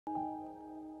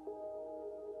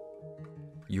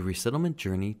Your resettlement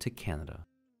journey to Canada.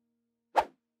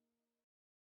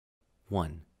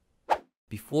 1.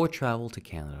 Before travel to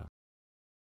Canada.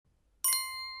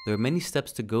 There are many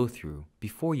steps to go through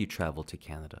before you travel to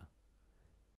Canada.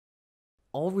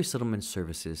 All resettlement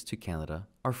services to Canada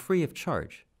are free of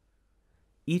charge.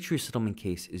 Each resettlement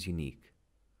case is unique.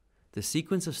 The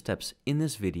sequence of steps in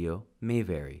this video may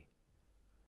vary.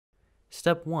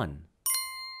 Step 1.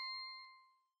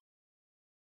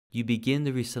 You begin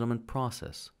the resettlement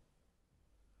process.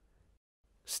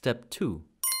 Step 2.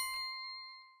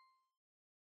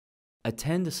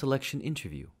 Attend a selection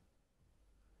interview.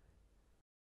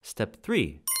 Step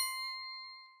 3.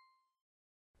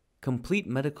 Complete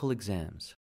medical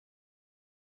exams.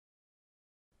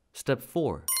 Step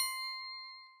 4.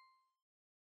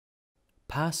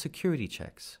 Pass security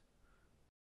checks.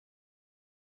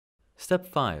 Step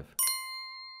 5.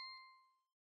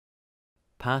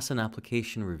 Pass an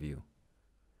application review.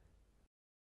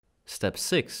 Step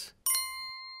 6.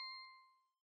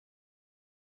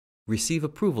 Receive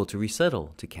approval to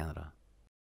resettle to Canada.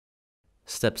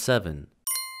 Step 7.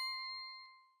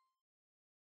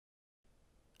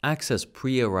 Access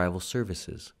pre-arrival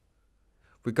services.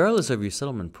 Regardless of your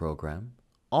settlement program,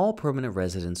 all permanent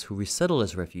residents who resettle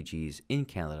as refugees in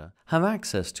Canada have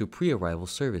access to pre-arrival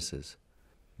services.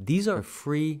 These are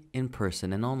free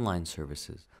in-person and online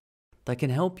services that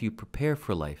can help you prepare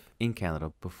for life in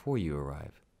Canada before you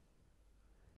arrive.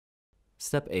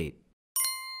 Step 8.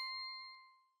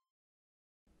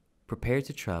 Prepare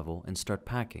to travel and start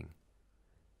packing.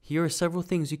 Here are several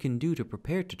things you can do to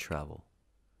prepare to travel.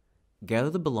 Gather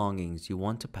the belongings you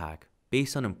want to pack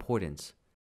based on importance,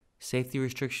 safety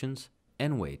restrictions,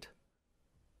 and weight.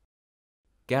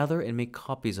 Gather and make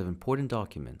copies of important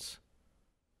documents.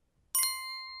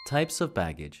 Types of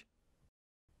baggage.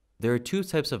 There are two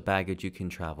types of baggage you can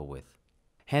travel with: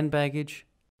 hand baggage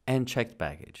and checked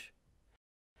baggage.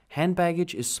 Hand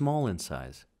baggage is small in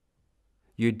size.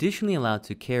 You're additionally allowed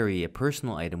to carry a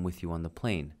personal item with you on the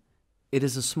plane. It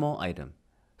is a small item,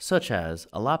 such as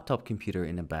a laptop computer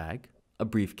in a bag, a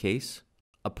briefcase,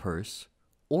 a purse,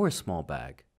 or a small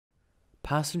bag.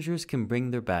 Passengers can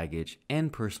bring their baggage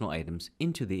and personal items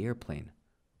into the airplane.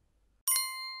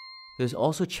 There's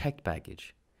also checked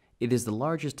baggage. It is the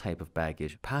largest type of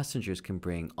baggage passengers can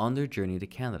bring on their journey to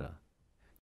Canada.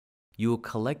 You will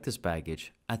collect this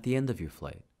baggage at the end of your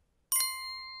flight.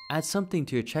 Add something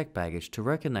to your checked baggage to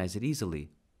recognize it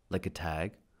easily, like a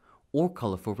tag or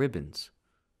colorful ribbons.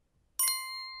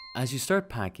 As you start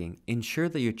packing, ensure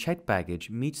that your checked baggage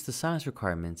meets the size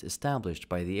requirements established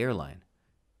by the airline.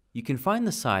 You can find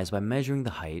the size by measuring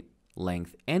the height,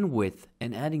 length, and width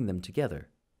and adding them together.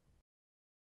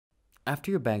 After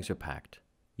your bags are packed,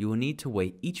 you will need to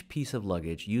weigh each piece of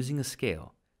luggage using a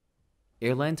scale.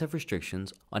 Airlines have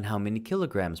restrictions on how many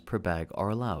kilograms per bag are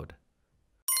allowed.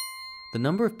 The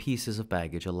number of pieces of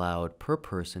baggage allowed per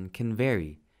person can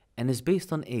vary and is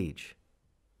based on age.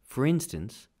 For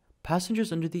instance,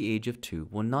 passengers under the age of 2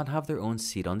 will not have their own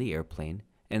seat on the airplane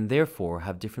and therefore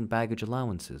have different baggage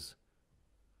allowances.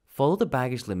 Follow the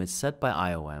baggage limits set by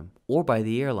IOM or by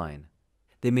the airline.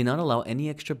 They may not allow any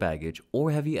extra baggage or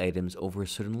heavy items over a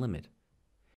certain limit.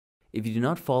 If you do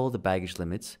not follow the baggage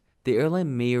limits, the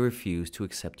airline may refuse to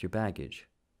accept your baggage.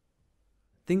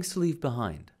 Things to leave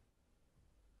behind.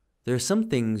 There are some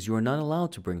things you are not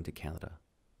allowed to bring to Canada.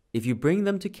 If you bring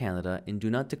them to Canada and do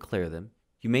not declare them,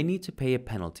 you may need to pay a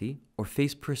penalty or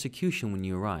face persecution when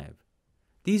you arrive.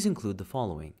 These include the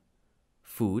following: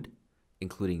 food,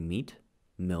 including meat,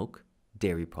 milk,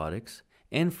 dairy products,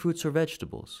 and fruits or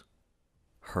vegetables;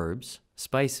 herbs,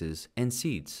 spices, and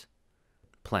seeds;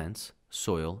 plants,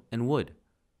 soil, and wood;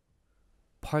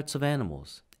 parts of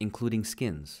animals, including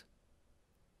skins;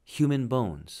 human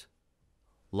bones;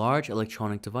 large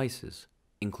electronic devices,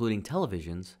 including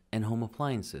televisions and home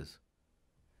appliances;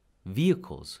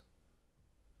 vehicles;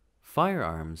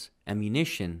 firearms,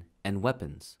 ammunition, and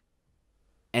weapons;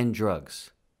 and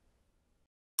drugs.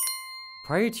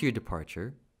 Prior to your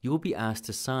departure, you will be asked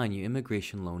to sign your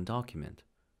immigration loan document.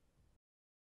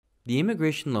 The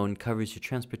immigration loan covers your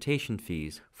transportation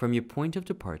fees from your point of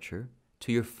departure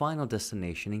to your final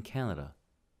destination in Canada.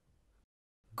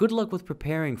 Good luck with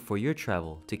preparing for your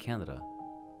travel to Canada.